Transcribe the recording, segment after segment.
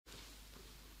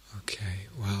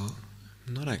Well,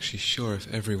 I'm not actually sure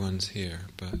if everyone's here,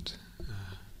 but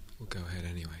we'll go ahead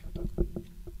anyway.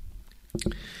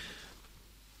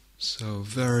 So,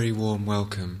 very warm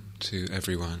welcome to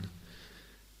everyone.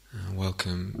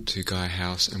 Welcome to Gaia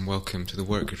House and welcome to the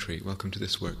work retreat. Welcome to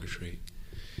this work retreat.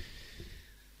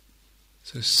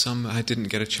 So I didn't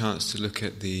get a chance to look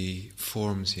at the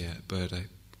forms yet, but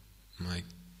my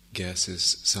guess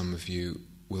is some of you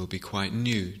will be quite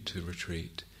new to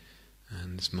retreat.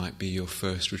 And this might be your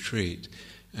first retreat,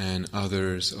 and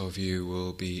others of you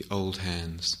will be old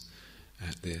hands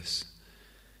at this,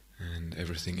 and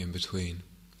everything in between.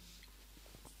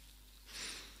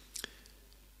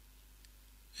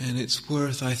 And it's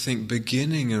worth, I think,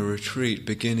 beginning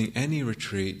any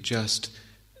retreat, just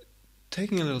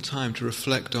taking a little time to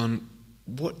reflect on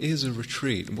what is a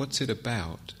retreat, what's it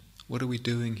about, what are we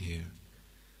doing here?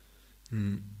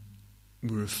 We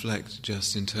reflect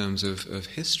just in terms of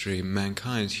history,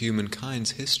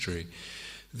 humankind's history,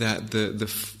 that the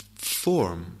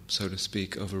form, so to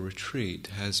speak, of a retreat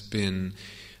has been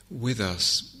with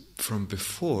us from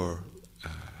before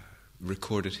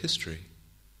recorded history.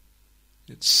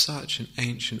 It's such an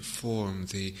ancient form,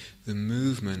 the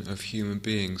movement of human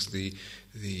beings,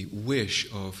 the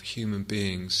wish of human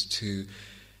beings to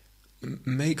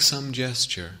make some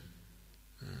gesture,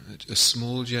 a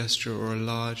small gesture or a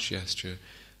large gesture,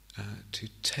 to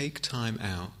take time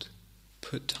out,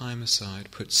 put time aside,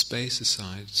 put space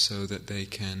aside so that they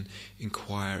can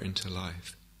inquire into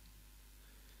life.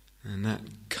 And that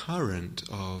current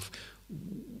of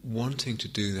wanting to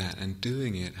do that and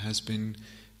doing it has been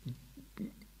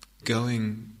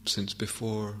going since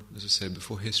before, as I said,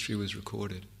 before history was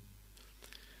recorded.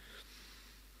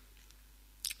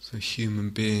 So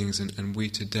human beings and we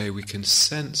today, we can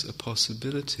sense a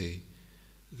possibility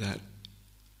that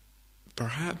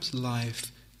perhaps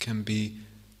life can be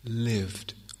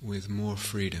lived with more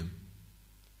freedom.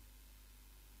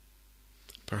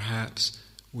 Perhaps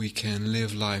we can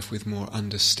live life with more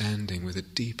understanding, with a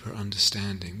deeper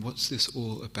understanding. What's this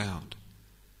all about?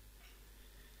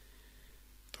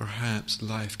 Perhaps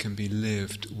life can be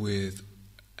lived with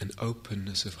an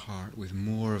openness of heart, with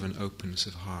more of an openness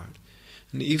of heart.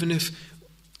 And even if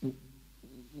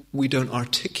we don't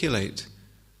articulate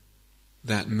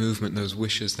that movement, those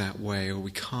wishes that way, or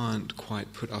we can't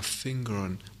quite put our finger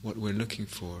on what we're looking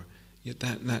for, yet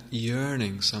that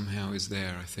yearning somehow is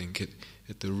there, I think,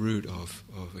 at the root of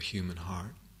a human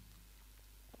heart.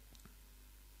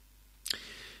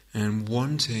 And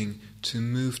wanting to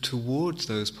move towards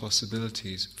those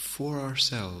possibilities for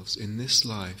ourselves in this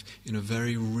life in a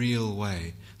very real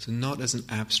way. So not as an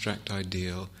abstract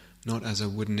ideal, not as a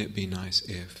wouldn't it be nice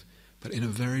if, but in a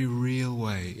very real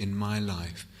way in my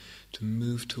life, to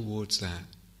move towards that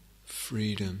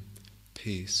freedom,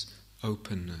 peace,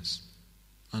 openness,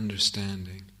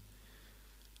 understanding.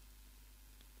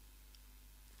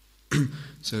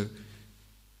 So,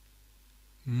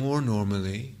 more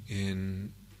normally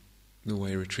in the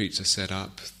way retreats are set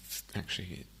up,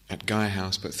 actually at Gaia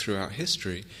House, but throughout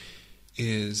history,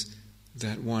 is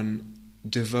that one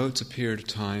devotes a period of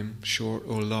time, short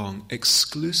or long,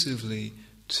 exclusively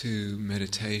to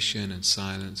meditation and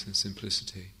silence and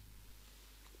simplicity.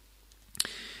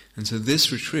 And so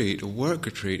this retreat, a work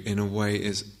retreat, in a way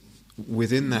is,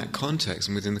 within that context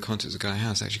and within the context of Gaia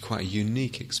House, actually quite a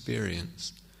unique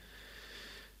experience.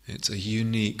 It's a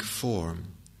unique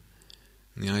form.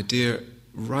 And the idea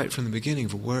right from the beginning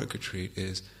of a work retreat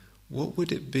is, what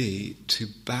would it be to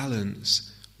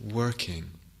balance working,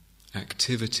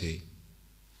 activity,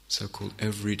 so-called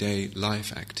everyday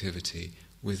life activity,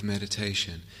 with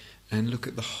meditation, and look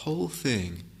at the whole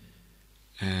thing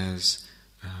as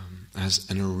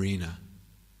an arena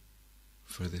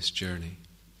for this journey.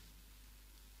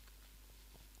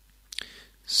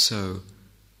 So,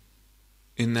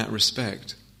 in that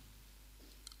respect,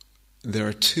 there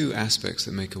are two aspects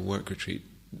that make a work retreat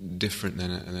different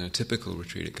than a typical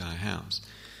retreat at Gaia House.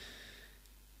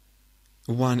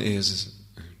 One is,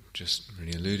 just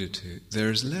really alluded to,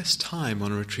 there is less time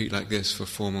on a retreat like this for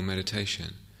formal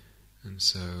meditation. And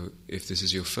so if this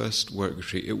is your first work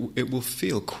retreat, it will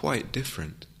feel quite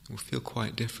different. It will feel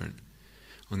quite different.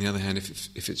 On the other hand,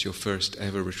 if it's your first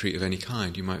ever retreat of any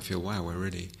kind, you might feel, wow, we're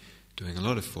really doing a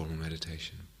lot of formal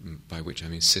meditation, by which I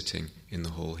mean sitting in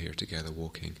the hall here together,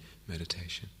 walking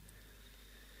meditation.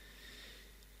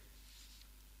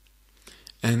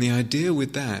 And the idea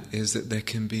with that is that there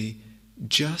can be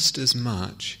just as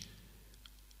much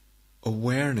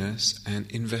awareness and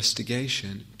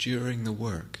investigation during the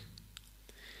work.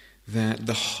 that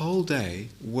the whole day,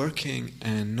 working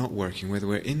and not working, whether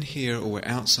we're in here or we're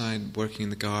outside working in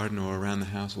the garden or around the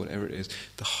house, whatever it is,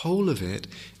 the whole of it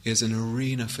is an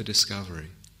arena for discovery.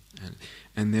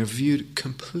 And they're viewed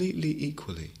completely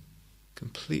equally.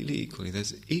 Completely equally.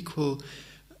 There's equal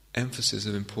emphasis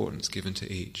of importance given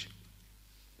to each.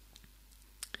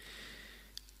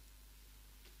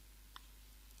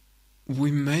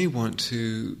 We may want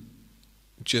to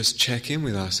just check in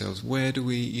with ourselves. Where do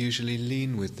we usually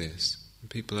lean with this?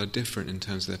 People are different in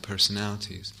terms of their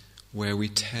personalities, where we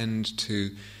tend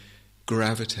to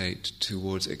gravitate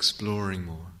towards exploring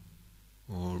more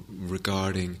or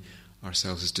regarding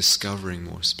ourselves as discovering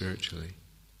more spiritually.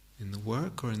 In the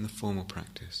work or in the formal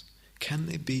practice? Can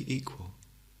they be equal?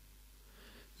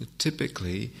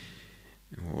 Typically,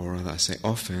 or rather I say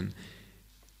often,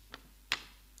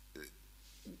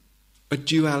 a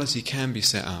duality can be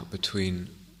set up between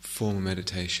formal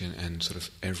meditation and sort of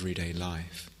everyday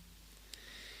life.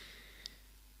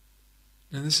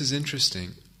 Now this is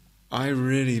interesting. I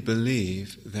really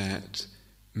believe that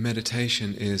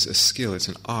meditation is a skill, it's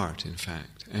an art in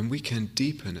fact, and we can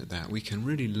deepen at that. We can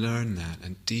really learn that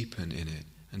and deepen in it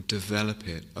and develop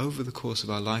it over the course of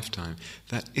our lifetime.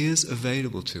 That is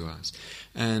available to us.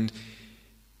 And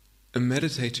a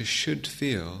meditator should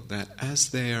feel that as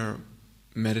they are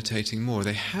meditating more,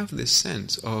 they have this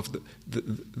sense of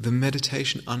the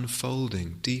meditation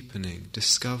unfolding, deepening,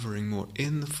 discovering more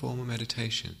in the formal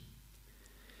meditation.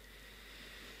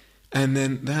 And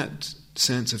then that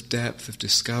sense of depth, of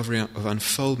discovery, of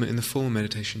unfoldment in the formal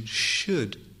meditation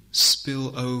should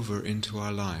spill over into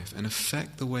our life and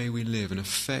affect the way we live and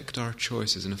affect our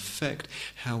choices and affect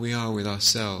how we are with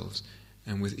ourselves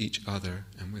and with each other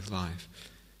and with life.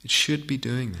 It should be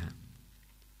doing that.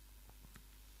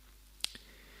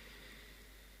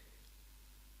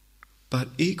 But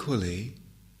equally,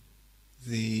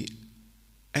 the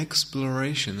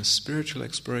exploration, the spiritual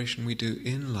exploration we do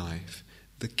in life,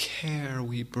 the care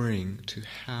we bring to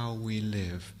how we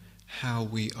live, how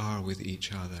we are with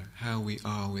each other, how we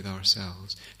are with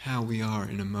ourselves, how we are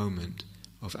in a moment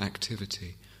of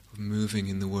activity, of moving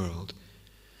in the world,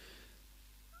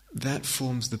 that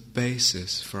forms the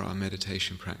basis for our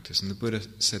meditation practice. And the Buddha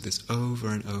said this over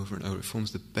and over and over. It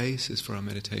forms the basis for our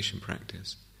meditation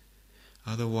practice.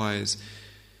 Otherwise,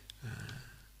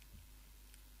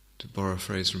 to borrow a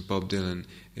phrase from Bob Dylan,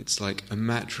 it's like a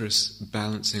mattress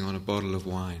balancing on a bottle of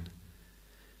wine.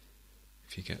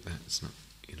 If you get that, it's not,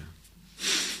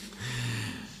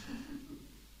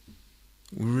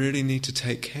 We really need to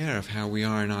take care of how we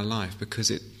are in our life because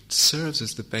it serves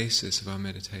as the basis of our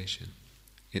meditation.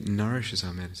 It nourishes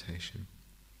our meditation.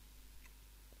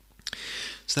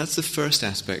 So that's the first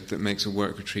aspect that makes a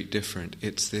work retreat different.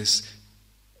 It's this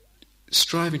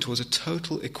striving towards a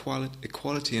total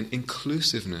equality and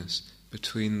inclusiveness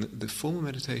between the formal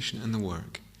meditation and the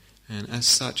work. And as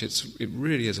such, it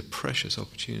really is a precious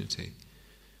opportunity.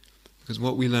 Because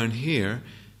what we learn here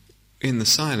in the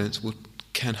silence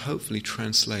can hopefully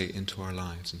translate into our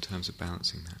lives in terms of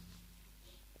balancing that.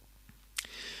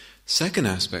 Second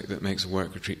aspect that makes a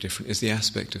work retreat different is the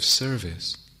aspect of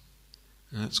service.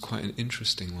 And that's quite an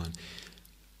interesting one.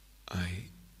 I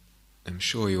am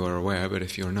sure you are aware, but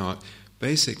if you're not,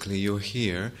 basically you're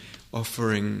here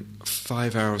offering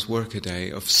 5 hours work a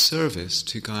day of service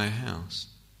to Gaia House.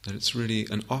 That it's really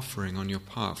an offering on your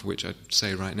part, for which I'd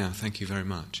say right now, thank you very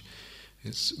much.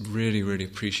 It's really, really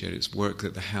appreciated. It's work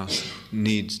that the house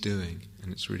needs doing,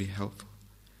 and it's really helpful.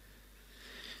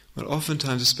 But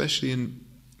oftentimes, especially in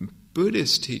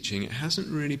Buddhist teaching, it hasn't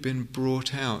really been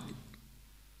brought out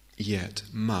yet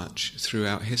much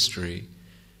throughout history.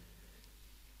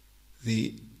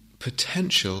 The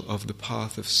potential of the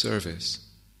path of service.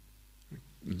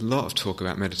 A lot of talk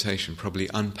about meditation, probably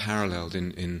unparalleled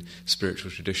in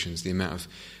spiritual traditions, the amount of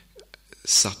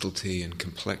subtlety and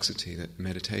complexity that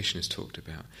meditation is talked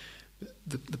about.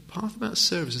 But the path about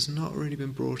service has not really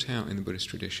been brought out in the Buddhist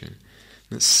tradition.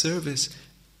 That service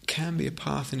can be a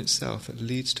path in itself that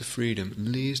leads to freedom,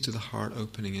 leads to the heart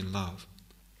opening in love.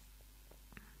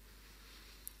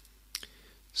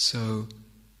 So,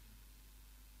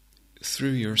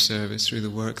 through your service, through the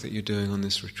work that you're doing on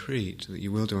this retreat, that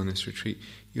you will do on this retreat,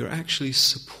 you're actually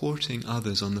supporting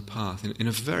others on the path in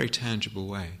a very tangible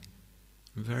way.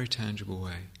 A very tangible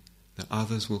way. That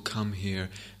others will come here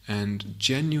and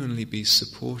genuinely be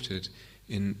supported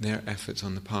in their efforts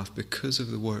on the path because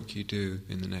of the work you do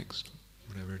in the next,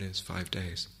 whatever it is, 5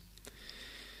 days.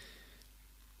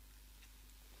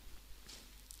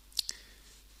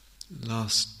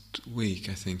 Last week,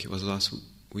 I think it was last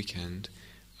weekend,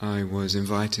 I was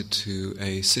invited to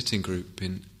a sitting group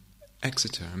in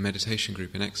Exeter, a meditation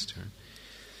group in Exeter.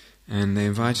 And they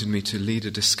invited me to lead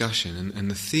a discussion,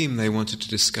 and the theme they wanted to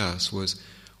discuss was,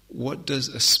 what does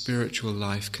a spiritual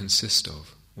life consist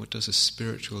of? What does the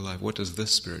spiritual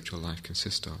life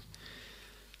consist of?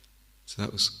 So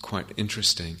that was quite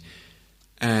interesting.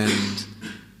 And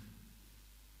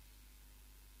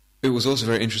it was also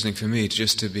very interesting for me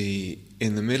just to be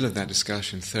in the middle of that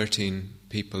discussion, 13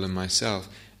 people and myself,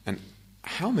 and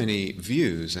how many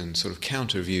views and sort of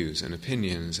counter views and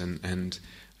opinions, and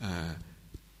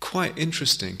quite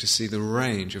interesting to see the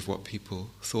range of what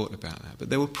people thought about that. But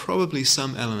there were probably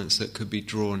some elements that could be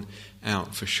drawn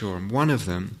out for sure. And one of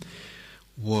them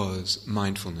was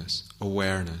mindfulness,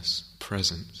 awareness,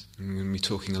 presence. And we're going to be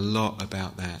talking a lot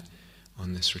about that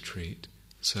on this retreat.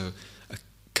 So a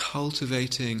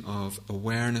cultivating of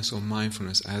awareness or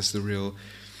mindfulness as the real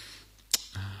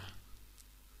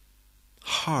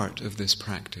heart of this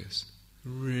practice.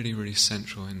 Really, really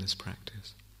central in this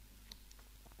practice.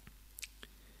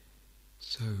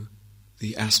 So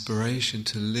the aspiration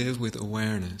to live with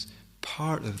awareness,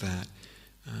 part of that,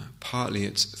 partly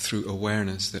it's through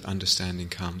awareness that understanding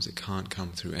comes. It can't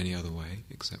come through any other way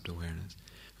except awareness.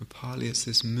 And partly it's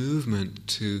this movement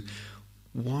to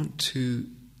want to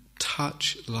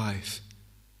touch life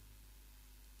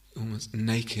almost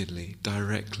nakedly,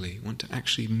 directly, want to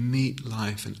actually meet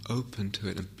life and open to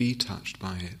it and be touched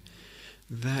by it.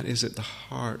 That is at the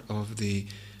heart of the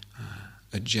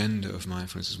agenda of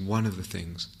mindfulness, is one of the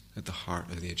things at the heart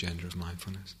of the agenda of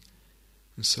mindfulness.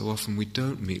 And so often we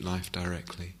don't meet life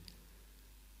directly.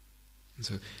 And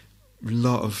so a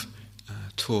lot of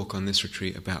talk on this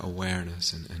retreat about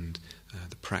awareness and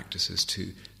the practices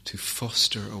to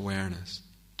foster awareness,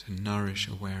 to nourish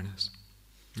awareness,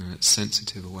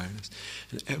 sensitive awareness,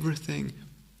 and everything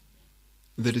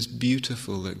that is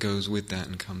beautiful that goes with that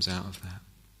and comes out of that.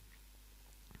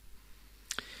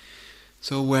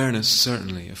 So awareness,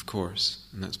 certainly, of course,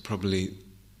 and that's probably,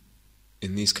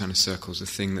 in these kind of circles, the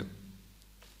thing that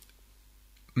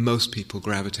most people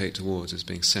gravitate towards as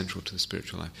being central to the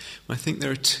spiritual life. And I think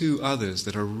there are two others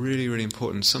that are really, really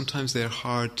important. Sometimes they're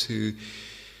hard to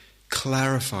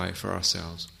clarify for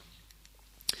ourselves.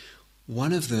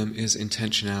 One of them is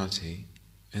intentionality,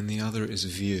 and the other is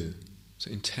view.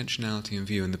 So intentionality and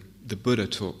view, and the Buddha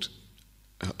talked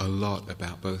a lot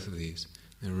about both of these.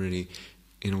 They're really,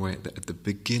 in a way, at the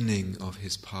beginning of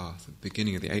his path, at the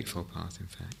beginning of the Eightfold Path, in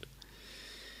fact.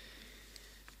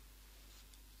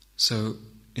 So,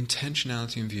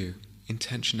 intentionality and view.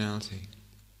 Intentionality.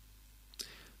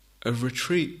 A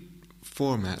retreat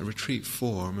format, a retreat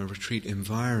form, a retreat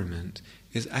environment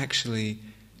is actually,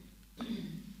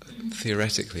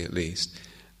 theoretically at least,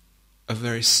 a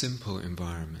very simple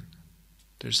environment.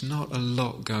 There's not a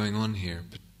lot going on here,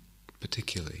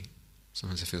 particularly.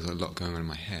 Sometimes it feels like a lot going on in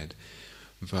my head.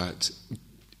 But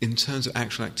in terms of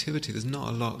actual activity, there's not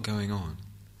a lot going on.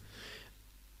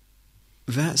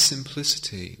 That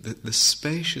simplicity, the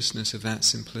spaciousness of that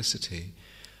simplicity,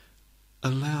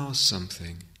 allows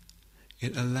something.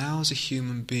 It allows a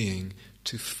human being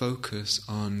to focus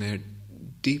on their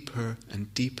deeper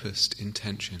and deepest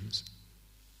intentions.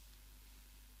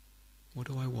 What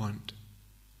do I want?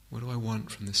 What do I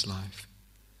want from this life?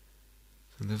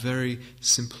 And the very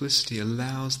simplicity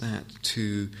allows that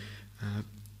to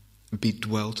be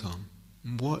dwelt on.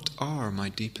 What are my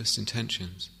deepest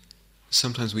intentions?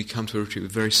 Sometimes we come to a retreat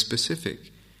with very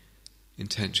specific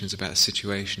intentions about a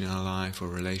situation in our life or a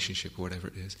relationship or whatever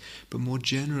it is. But more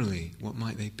generally, what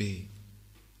might they be?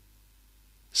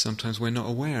 Sometimes we're not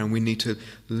aware, and we need to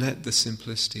let the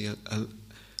simplicity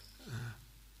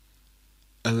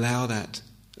allow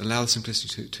the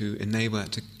simplicity to enable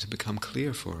that to become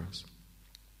clear for us.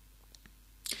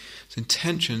 So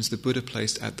intentions the Buddha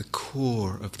placed at the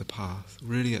core of the path,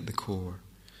 really at the core.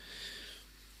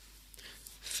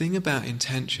 Thing about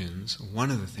intentions, one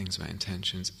of the things about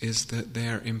intentions, is that they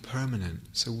are impermanent.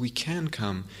 So we can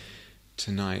come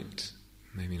tonight,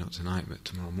 maybe not tonight, but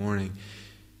tomorrow morning,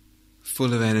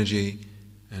 full of energy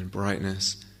and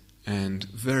brightness and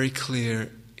very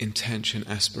clear intention,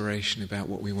 aspiration about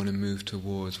what we want to move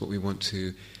towards, what we want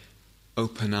to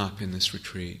open up in this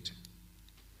retreat.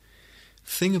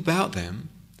 Thing about them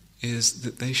is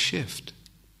that they shift.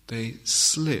 They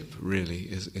slip, really,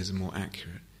 is more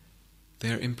accurate.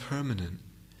 They're impermanent.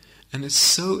 And it's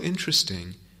so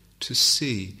interesting to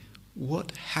see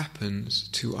what happens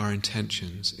to our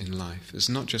intentions in life. It's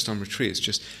not just on retreat, it's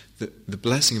just the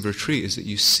blessing of retreat is that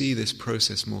you see this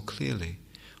process more clearly.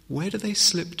 Where do they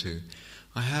slip to?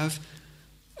 I have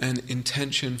an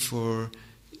intention for,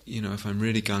 if I'm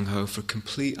really gung-ho, for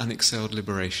complete unexcelled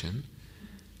liberation.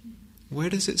 Where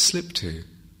does it slip to?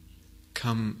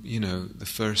 Come, the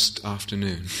first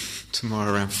afternoon,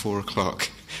 tomorrow around 4 o'clock.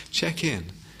 Check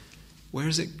in. Where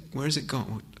is it gone?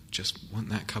 Oh, just want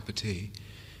that cup of tea.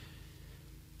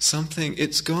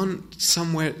 It's gone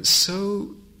somewhere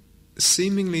so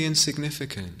seemingly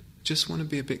insignificant. I just want to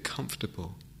be a bit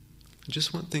comfortable. I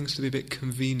just want things to be a bit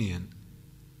convenient.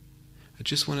 I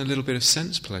just want a little bit of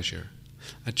sense pleasure.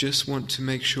 I just want to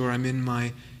make sure I'm in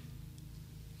my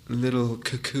little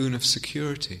cocoon of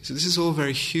security. So this is all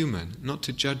very human, not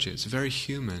to judge it, it's very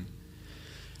human.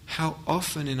 How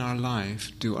often in our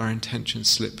life do our intentions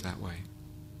slip that way?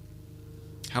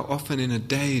 How often in a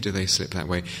day do they slip that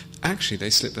way? Actually, they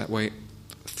slip that way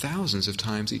thousands of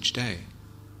times each day.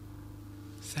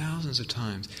 Thousands of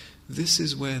times. This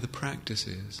is where the practice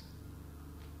is.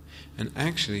 And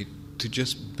actually, to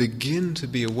just begin to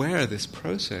be aware of this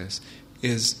process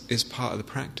is part of the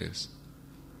practice.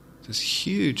 There's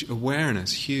huge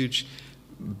awareness, huge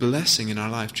blessing in our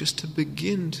life just to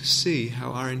begin to see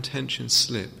how our intentions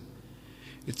slip.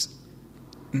 It's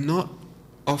not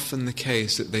often the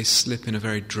case that they slip in a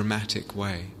very dramatic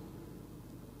way.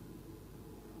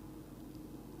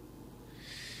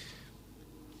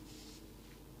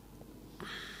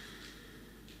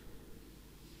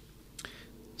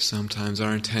 Sometimes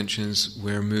our intentions,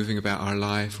 we're moving about our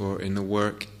life or in the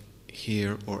work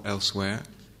here or elsewhere.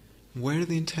 Where do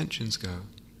the intentions go?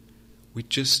 We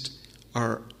just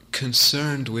are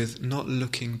concerned with not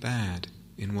looking bad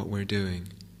in what we're doing.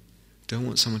 Don't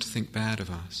want someone to think bad of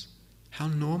us. How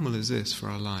normal is this for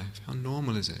our life? How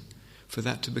normal is it for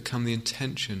that to become the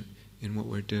intention in what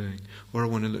we're doing? Or I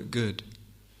want to look good.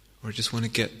 Or I just want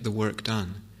to get the work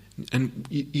done. And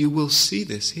you will see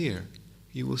this here.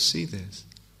 You will see this.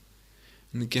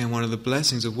 And again, one of the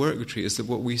blessings of work retreat is that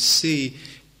what we see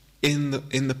in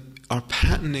our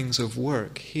patternings of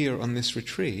work here on this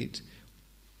retreat,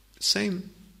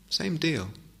 same deal,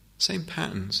 same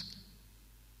patterns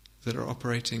that are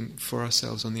operating for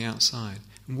ourselves on the outside.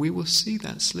 And we will see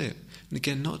that slip. And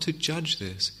again, not to judge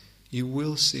this, you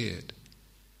will see it.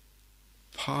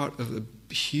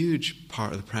 Huge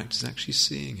part of the practice is actually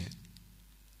seeing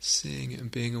it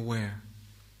and being aware.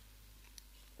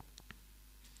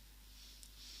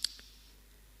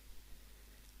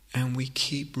 And we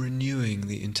keep renewing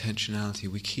the intentionality.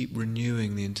 We keep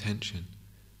renewing the intention.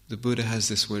 The Buddha has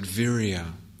this word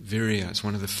virya. Virya, it's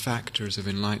one of the factors of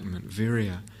enlightenment.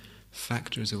 Virya,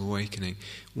 factors of awakening.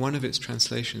 One of its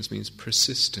translations means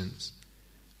persistence.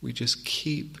 We just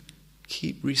keep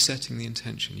resetting the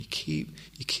intention. You keep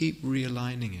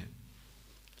realigning it.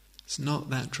 It's not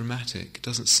that dramatic. It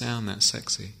doesn't sound that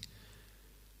sexy.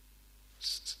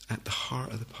 It's at the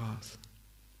heart of the path.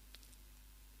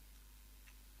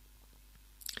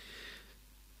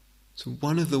 So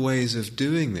one of the ways of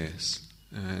doing this,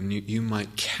 and you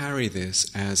might carry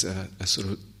this as a sort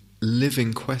of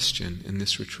living question in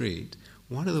this retreat,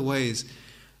 one of the ways,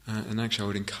 and actually I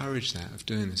would encourage that, of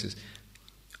doing this is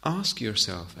ask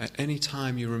yourself at any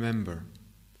time you remember,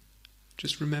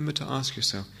 just remember to ask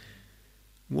yourself,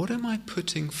 what am I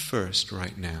putting first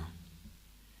right now?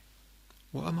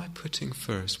 What am I putting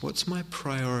first? What's my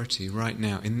priority right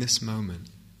now in this moment?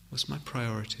 What's my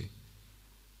priority?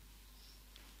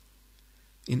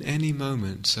 In any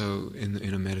moment, so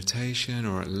in a meditation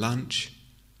or at lunch.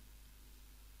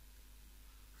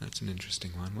 That's an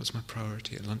interesting one. What's my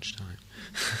priority at lunchtime?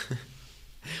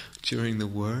 During the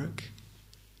work,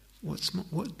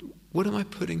 what am I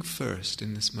putting first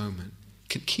in this moment?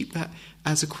 Keep that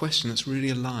as a question that's really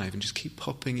alive and just keep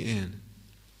popping in.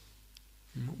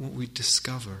 What we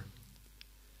discover.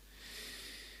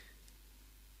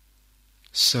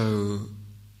 So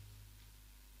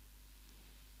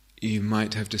you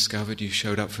might have discovered you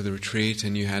showed up for the retreat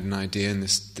and you had an idea, and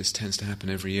this tends to happen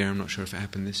every year. I'm not sure if it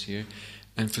happened this year.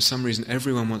 And for some reason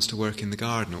everyone wants to work in the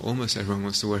garden, or almost everyone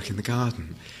wants to work in the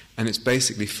garden. And it's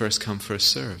basically first come, first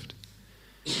served.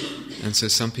 And so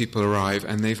some people arrive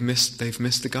and they've missed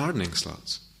the gardening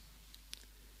slots.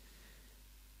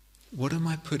 What am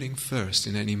I putting first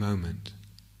in any moment?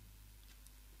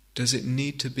 Does it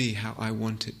need to be how I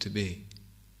want it to be?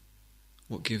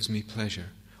 What gives me pleasure?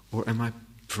 Or am I,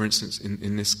 for instance,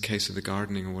 in this case of the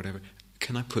gardening or whatever,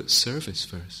 can I put service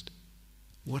first?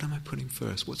 What am I putting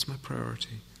first? What's my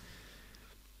priority?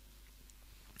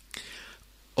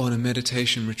 On a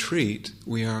meditation retreat,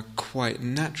 we are quite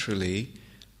naturally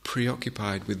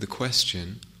preoccupied with the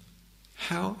question,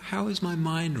 how is my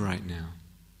mind right now?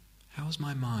 How is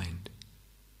my mind?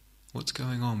 What's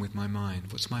going on with my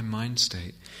mind? What's my mind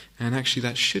state? And actually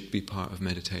that should be part of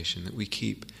meditation, that we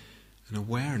keep an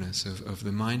awareness of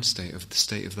the mind state, of the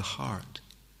state of the heart.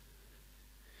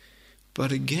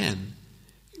 But again,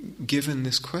 given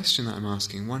this question that I'm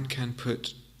asking, one can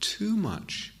put too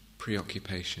much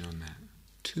preoccupation on that.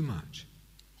 Too much.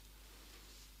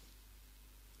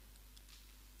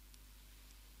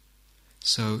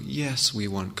 So yes, we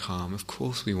want calm. Of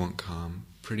course we want calm.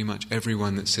 Pretty much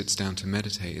everyone that sits down to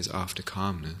meditate is after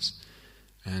calmness.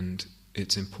 And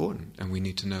it's important, and we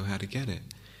need to know how to get it.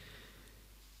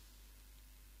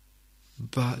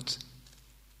 But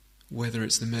whether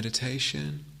it's the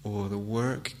meditation or the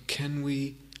work, can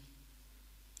we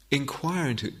inquire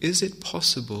into, is it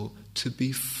possible to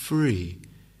be free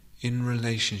in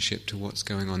relationship to what's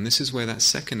going on? This is where that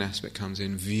second aspect comes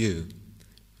in, view,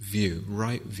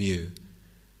 right view.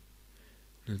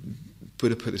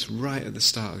 Buddha put this right at the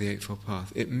start of the Eightfold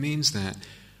Path. It means that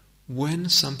when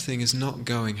something is not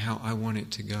going how I want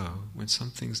it to go, when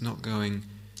something's not going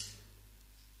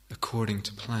according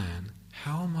to plan,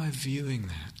 how am I viewing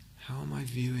that? How am I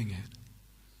viewing it?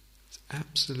 It's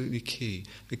absolutely key.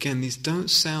 Again, these don't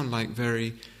sound like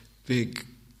very big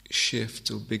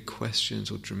shifts or big questions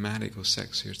or dramatic or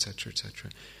sexy, etc.,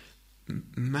 etc.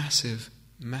 Massive,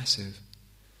 massive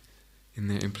in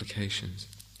their implications.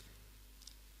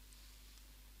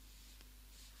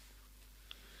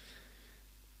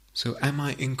 So am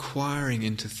I inquiring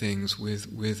into things with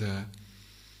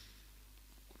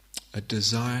a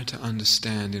desire to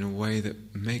understand in a way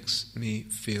that makes me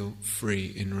feel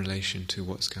free in relation to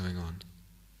what's going on?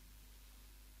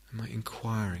 Am I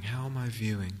inquiring? How am I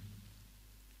viewing?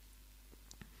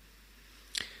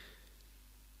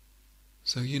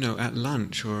 So, at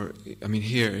lunch, or,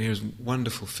 here's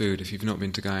wonderful food. If you've not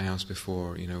been to Gaia House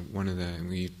before,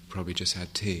 we probably just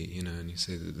had tea, and you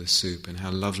see the soup and how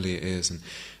lovely it is,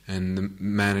 and the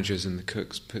managers and the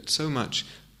cooks put so much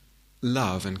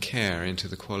love and care into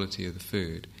the quality of the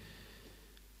food.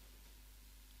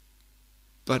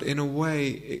 But in a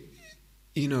way,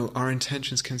 our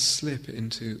intentions can slip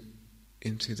into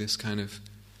this kind of,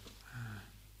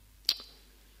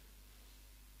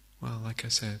 like I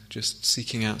said, just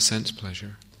seeking out sense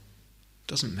pleasure.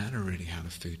 Doesn't matter really how the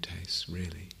food tastes,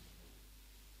 really.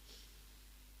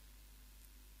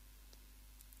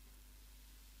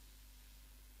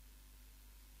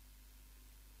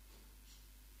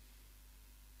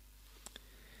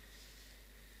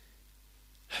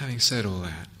 Having said all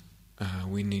that,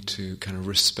 we need to kind of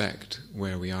respect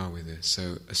where we are with this.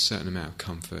 So a certain amount of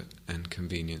comfort and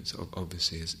convenience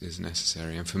obviously is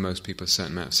necessary, and for most people a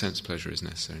certain amount of sense pleasure is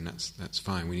necessary, and that's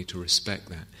fine. We need to respect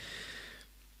that.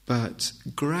 But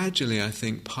gradually, I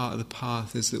think part of the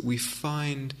path is that we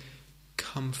find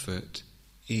comfort,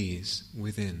 ease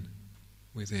within,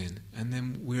 and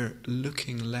then we're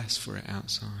looking less for it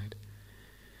outside.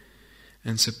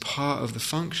 And so part of the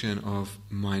function of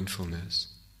mindfulness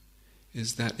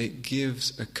is that it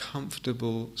gives a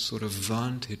comfortable sort of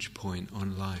vantage point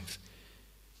on life.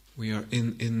 We are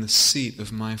in the seat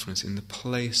of mindfulness, in the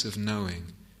place of knowing.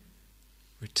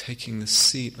 We're taking the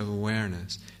seat of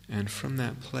awareness, and from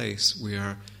that place we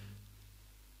are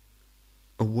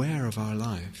aware of our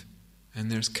life, and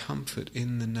there's comfort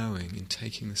in the knowing, in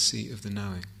taking the seat of the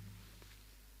knowing.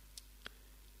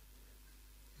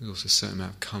 There's also a certain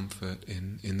amount of comfort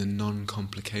in the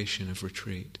non-complication of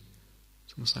retreat.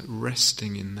 It's almost like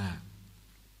resting in that.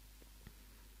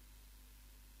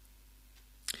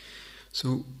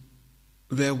 So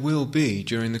there will be,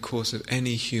 during the course of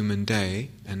any human day,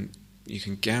 and you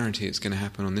can guarantee it's going to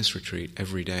happen on this retreat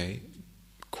every day,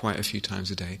 quite a few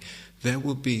times a day, there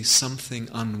will be something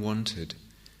unwanted,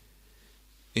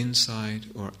 inside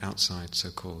or outside,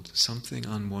 so-called, something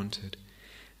unwanted.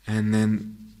 And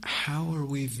then how are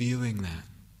we viewing that?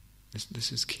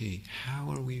 This is key. How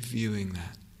are we viewing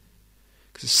that?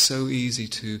 Because it's so easy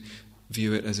to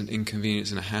view it as an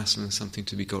inconvenience and a hassle and something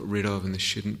to be got rid of, and this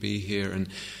shouldn't be here,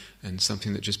 and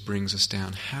something that just brings us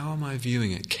down. How am I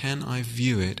viewing it? Can I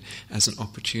view it as an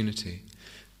opportunity?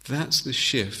 That's the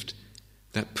shift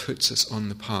that puts us on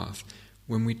the path.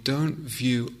 When we don't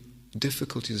view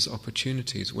difficulties as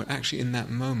opportunities, we're actually in that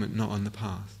moment not on the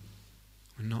path.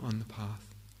 We're not on the path.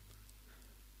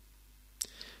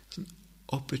 It's an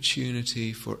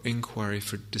opportunity for inquiry,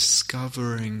 for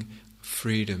discovering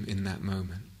freedom in that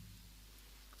moment.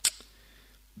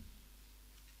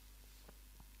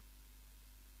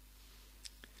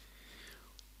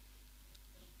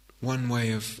 One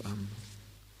way of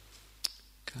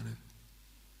kind of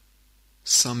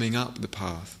summing up the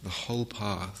path, the whole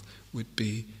path, would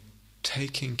be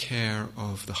taking care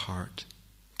of the heart.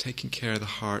 Taking care of the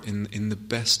heart in the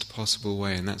best possible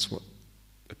way, and that's what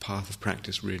the path of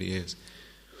practice really is.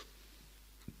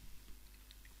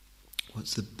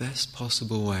 What's the best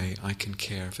possible way I can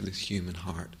care for this human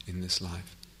heart in this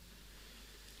life?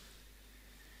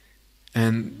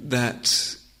 And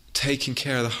that taking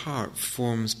care of the heart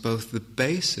forms both the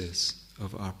basis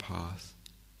of our path,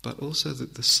 but also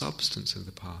the substance of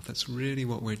the path. That's really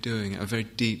what we're doing at a very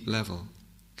deep level.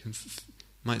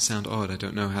 Might sound odd, I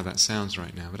don't know how that sounds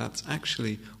right now, but that's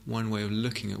actually one way of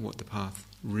looking at what the path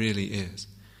really is.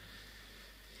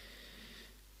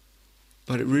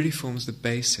 But it really forms the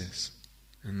basis,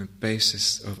 and the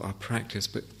basis of our practice,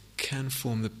 but can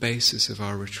form the basis of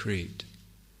our retreat.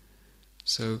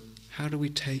 So how do we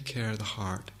take care of the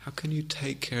heart? How can you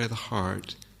take care of the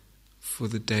heart for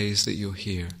the days that you're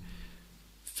here?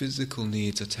 Physical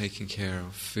needs are taken care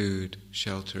of, food,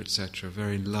 shelter, etc.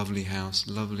 Very lovely house,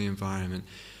 lovely environment,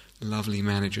 lovely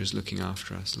managers looking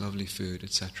after us, lovely food,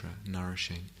 etc.,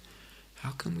 nourishing.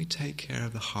 How can we take care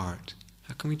of the heart?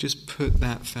 How can we just put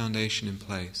that foundation in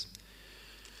place?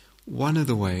 One of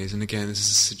the ways, and again this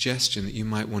is a suggestion that you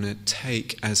might want to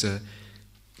take as a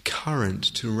current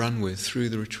to run with through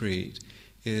the retreat,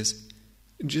 is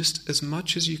just as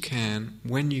much as you can,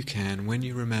 when you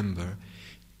remember,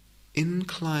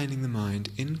 inclining the mind,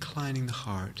 inclining the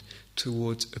heart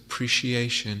towards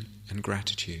appreciation and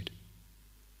gratitude.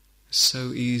 It's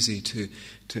so easy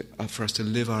for us to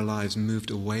live our lives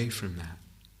moved away from that.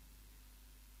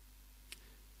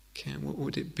 What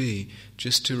would it be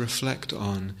just to reflect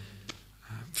on,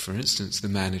 for instance, the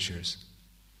managers,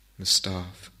 the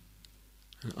staff?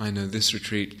 I know this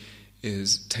retreat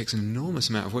takes an enormous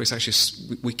amount of work. It's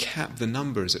actually, we cap the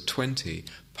numbers at 20,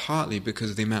 partly because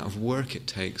of the amount of work it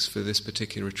takes for this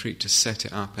particular retreat to set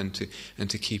it up and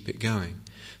to keep it going.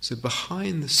 So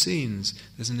behind the scenes,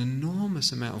 there's an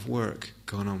enormous amount of work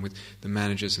going on with the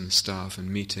managers and the staff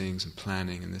and meetings and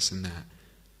planning and this and that.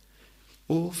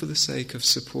 All for the sake of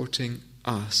supporting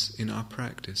us in our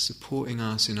practice, supporting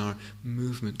us in our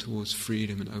movement towards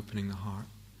freedom and opening the heart.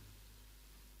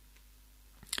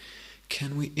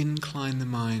 Can we incline the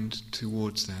mind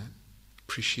towards that?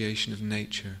 Appreciation of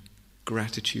nature,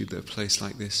 gratitude that a place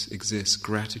like this exists,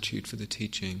 gratitude for the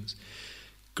teachings,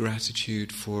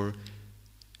 gratitude for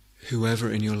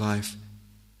whoever in your life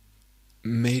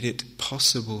made it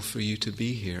possible for you to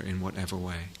be here in whatever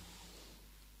way.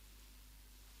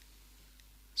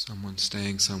 Someone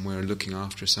staying somewhere, looking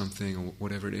after something, or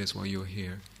whatever it is while you're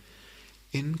here.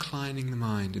 Inclining the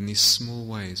mind in these small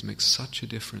ways makes such a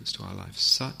difference to our life,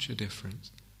 such a difference.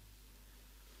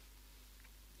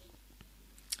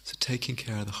 So taking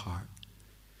care of the heart.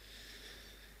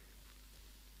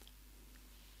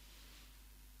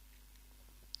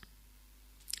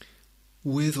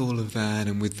 With all of that,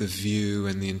 and with the view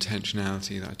and the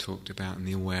intentionality that I talked about, and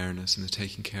the awareness and the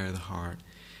taking care of the heart,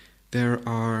 there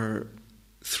are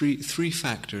three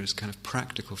factors, kind of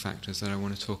practical factors, that I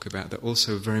want to talk about that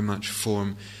also very much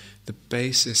form the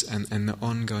basis and the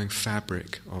ongoing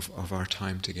fabric of our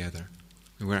time together.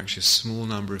 We're actually a small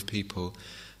number of people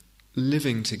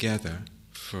living together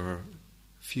for a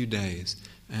few days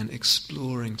and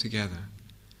exploring together.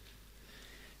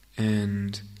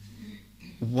 And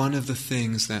one of the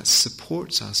things that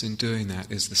supports us in doing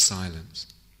that is the silence.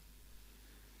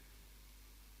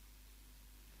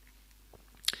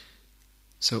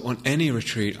 So on any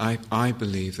retreat, I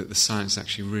believe that the silence is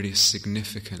actually really a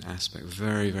significant aspect,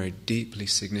 very, very deeply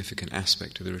significant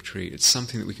aspect of the retreat. It's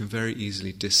something that we can very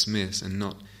easily dismiss and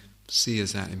not see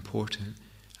as that important.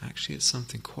 Actually, it's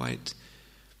something quite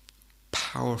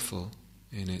powerful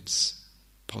in its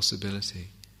possibility.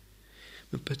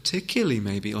 But particularly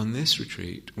maybe on this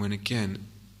retreat, when again,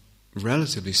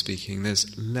 relatively speaking,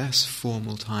 there's less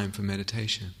formal time for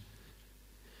meditation.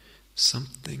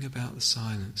 Something about the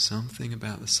silence, something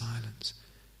about the silence.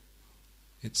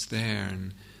 It's there,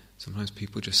 and sometimes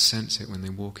people just sense it when they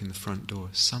walk in the front door.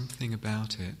 Something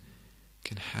about it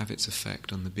can have its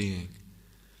effect on the being.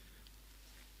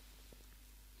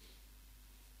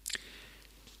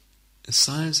 The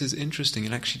silence is interesting.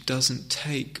 It actually doesn't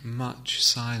take much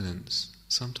silence.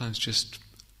 Sometimes just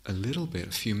a little bit,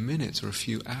 a few minutes or a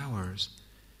few hours,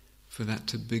 for that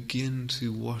to begin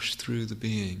to wash through the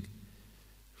being.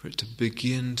 For it to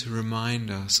begin to remind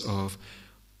us of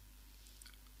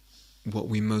what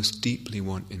we most deeply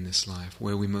want in this life,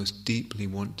 where we most deeply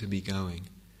want to be going.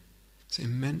 It's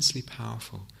immensely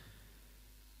powerful.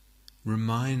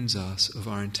 Reminds us of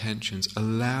our intentions,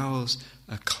 allows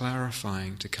a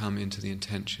clarifying to come into the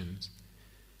intentions.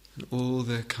 And all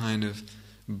the kind of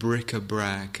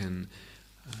bric-a-brac and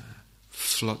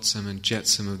flotsam and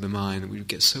jetsam of the mind that we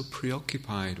get so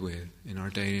preoccupied with in our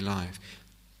daily life.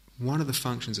 One of the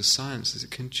functions of silence is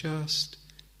it can just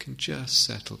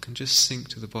settle, can just sink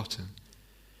to the bottom.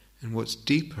 And what's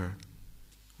deeper,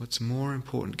 what's more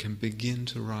important, can begin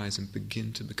to rise and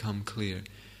begin to become clear.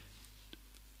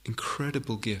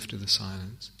 Incredible gift of the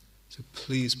silence. So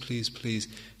please, please, please,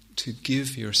 to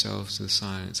give yourselves to the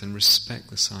silence and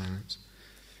respect the silence.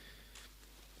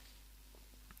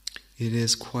 It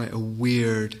is quite a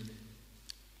weird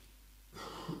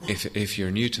if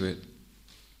you're new to it,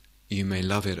 you may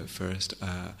love it at first.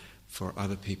 For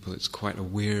other people, it's quite a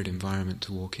weird environment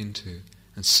to walk into.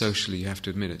 And socially, you have to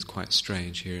admit, it's quite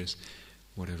strange. Here's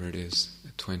whatever it is,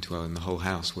 20, well, in the whole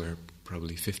house, we're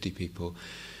probably 50 people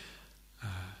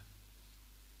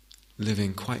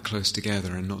living quite close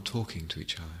together and not talking to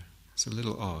each other. It's a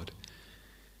little odd.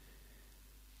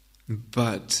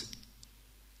 But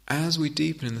as we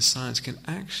deepen in the silence, can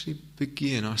actually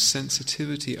begin, our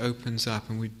sensitivity opens up,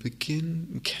 and we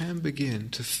can begin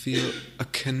to feel a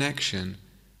connection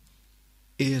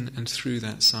in and through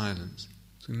that silence.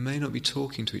 So we may not be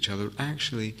talking to each other, but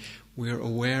actually we're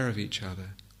aware of each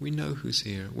other. We know who's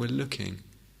here, we're looking.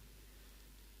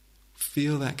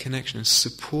 Feel that connection and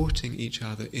supporting each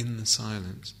other in the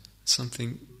silence.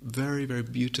 Something very, very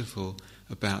beautiful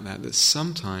about that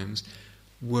sometimes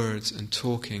words and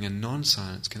talking and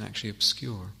non-silence can actually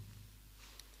obscure.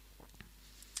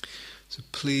 So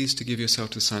please to give yourself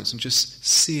to silence and just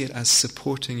see it as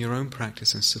supporting your own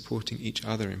practice and supporting each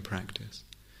other in practice.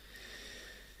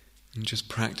 And just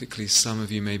practically, some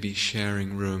of you may be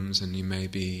sharing rooms and you may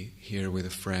be here with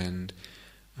a friend.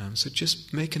 So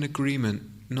just make an agreement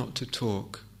not to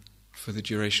talk for the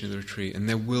duration of the retreat, and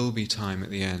there will be time at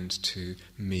the end to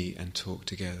meet and talk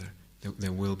together.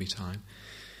 There will be time.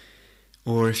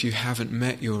 Or if you haven't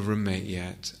met your roommate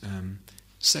yet,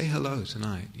 say hello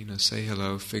tonight. Say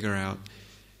hello, figure out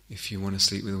if you want to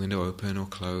sleep with the window open or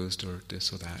closed or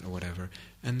this or that or whatever,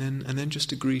 and then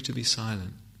just agree to be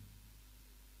silent.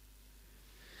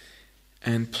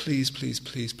 And please, please,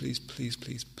 please, please, please,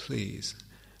 please, please,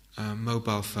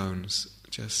 mobile phones,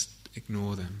 just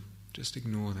ignore them. Just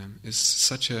ignore them. It's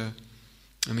such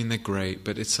they're great,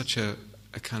 but it's such a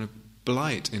kind of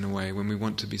blight in a way when we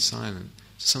want to be silent.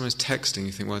 Sometimes texting,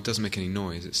 you think, well, it doesn't make any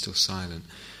noise, it's still silent.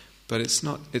 But it's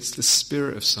not, it's the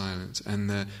spirit of silence and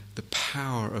the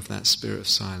power of that spirit of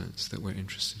silence that we're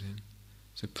interested in.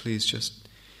 So please just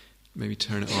maybe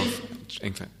turn it off.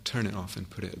 In fact, turn it off and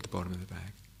put it at the bottom of the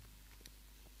bag.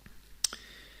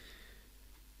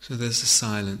 So there's the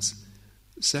silence.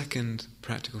 Second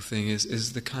practical thing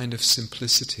is the kind of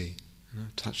simplicity. I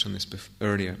touched on this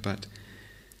earlier, but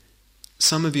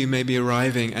some of you may be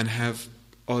arriving and have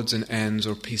odds and ends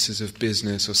or pieces of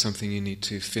business or something you need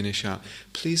to finish up.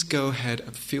 Please go ahead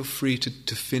and feel free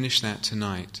to finish that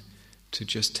tonight, to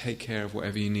just take care of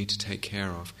whatever you need to take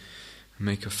care of.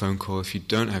 Make a phone call. If you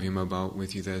don't have your mobile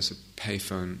with you, there's a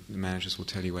payphone. The managers will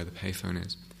tell you where the payphone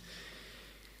is.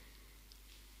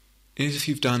 And if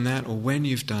you've done that, or when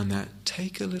you've done that,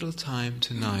 take a little time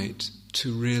tonight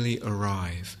to really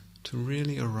arrive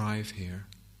here.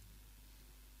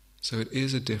 So it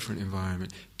is a different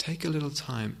environment. Take a little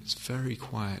time, it's very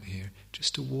quiet here,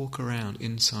 just to walk around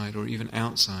inside or even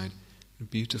outside on a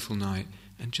beautiful night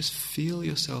and just feel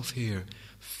yourself here.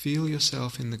 Feel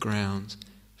yourself in the grounds.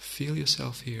 Feel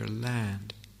yourself here,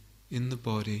 land in the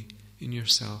body, in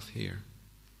yourself here.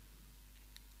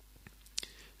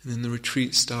 And then the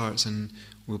retreat starts and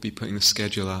we'll be putting the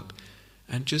schedule up.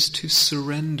 And just to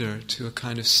surrender to a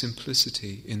kind of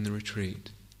simplicity in the retreat.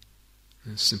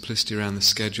 There's simplicity around the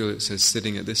schedule. It says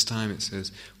sitting at this time, it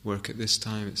says work at this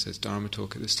time, it says Dharma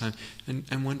talk at this time.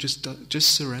 And one just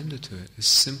surrender to it. It's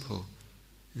simple.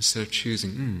 Instead of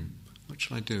choosing, what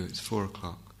shall I do? It's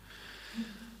 4:00.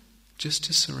 Just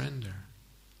to surrender.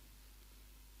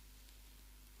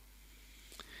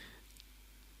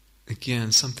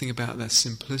 Again, something about that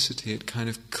simplicity, it kind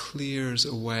of clears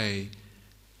away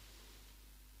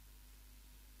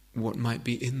what might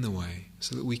be in the way,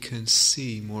 so that we can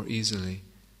see more easily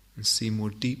and see more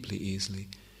deeply easily.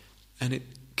 And it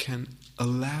can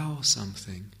allow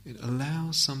something. It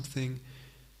allows something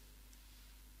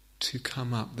to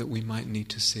come up that we might need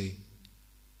to see.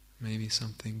 Maybe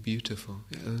something beautiful.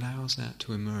 It allows that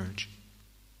to emerge.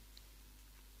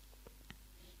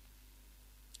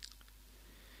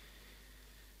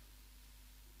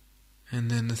 And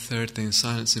then the third thing,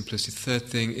 silent simplicity. The third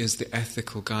thing is the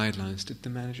ethical guidelines. Did the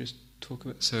managers talk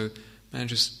about? So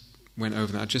managers went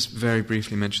over that. I'll just very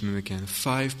briefly mention them again.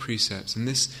 5 precepts. And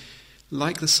this,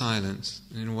 like the silence,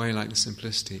 and in a way like the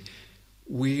simplicity,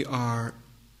 we are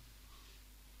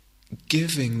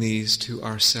giving these to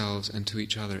ourselves and to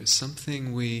each other. It's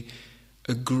something we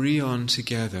agree on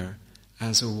together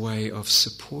as a way of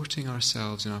supporting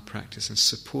ourselves in our practice and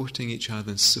supporting each other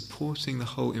and supporting the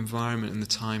whole environment and the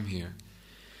time here.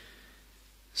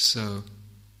 So,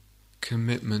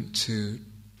 commitment to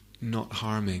not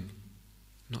harming,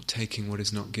 not taking what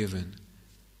is not given.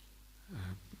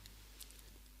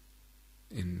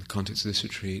 In the context of this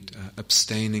retreat,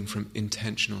 abstaining from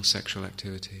intentional sexual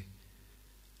activity.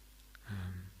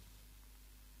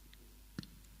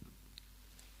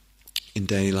 in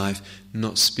daily life,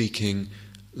 not speaking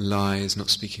lies, not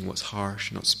speaking what's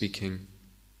harsh, not speaking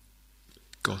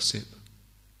gossip,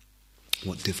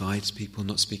 what divides people,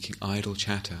 not speaking idle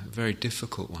chatter. A very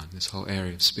difficult one, this whole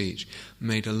area of speech,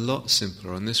 made a lot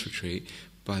simpler on this retreat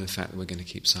by the fact that we're going to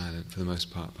keep silent for the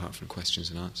most part, apart from questions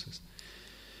and answers,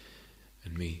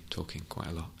 and me talking quite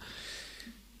a lot.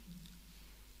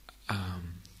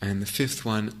 And the fifth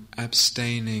one,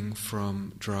 abstaining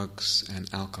from drugs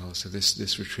and alcohol. So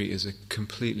this retreat is a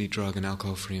completely drug and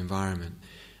alcohol-free environment,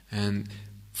 and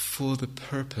for the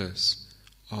purpose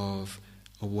of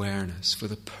awareness, for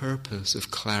the purpose of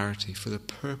clarity, for the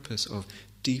purpose of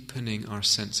deepening our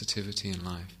sensitivity in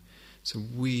life. So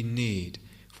we need,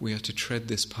 if we are to tread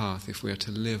this path, if we are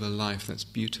to live a life that's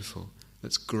beautiful,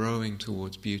 that's growing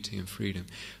towards beauty and freedom,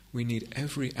 we need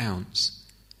every ounce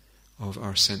of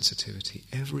our sensitivity,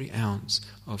 every ounce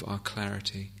of our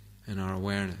clarity and our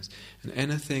awareness. And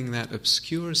anything that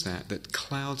obscures that, that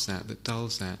clouds that, that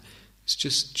dulls that, it's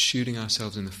just shooting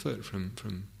ourselves in the foot from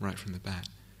right from the bat.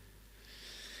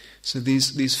 So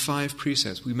these 5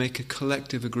 precepts, we make a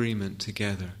collective agreement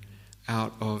together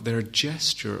out of, they're a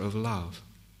gesture of love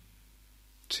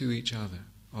to each other,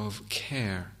 of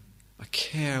care. I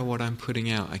care what I'm putting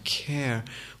out. I care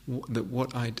that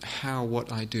what I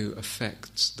do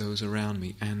affects those around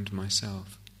me and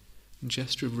myself. A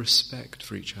gesture of respect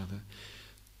for each other,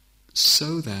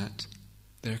 so that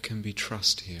there can be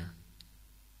trust here,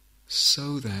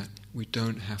 so that we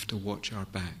don't have to watch our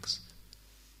backs.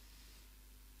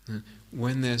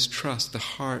 When there's trust, the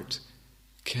heart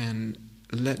can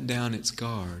let down its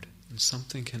guard and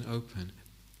something can open.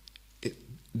 It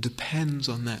depends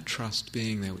on that trust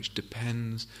being there, which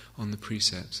depends on the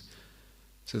precepts.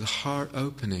 So the heart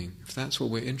opening, if that's what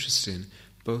we're interested in,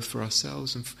 both for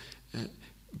ourselves and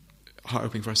heart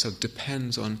opening for ourselves,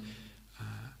 depends on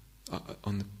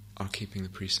our keeping the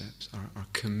precepts, our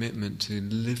commitment to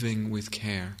living with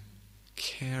care,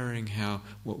 caring how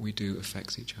what we do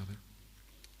affects each other.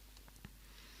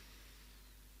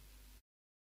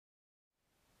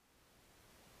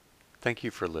 Thank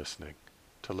you for listening.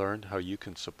 To learn how you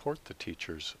can support the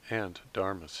teachers and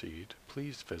Dharma Seed,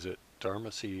 please visit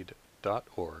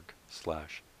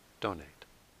dharmaseed.org/donate.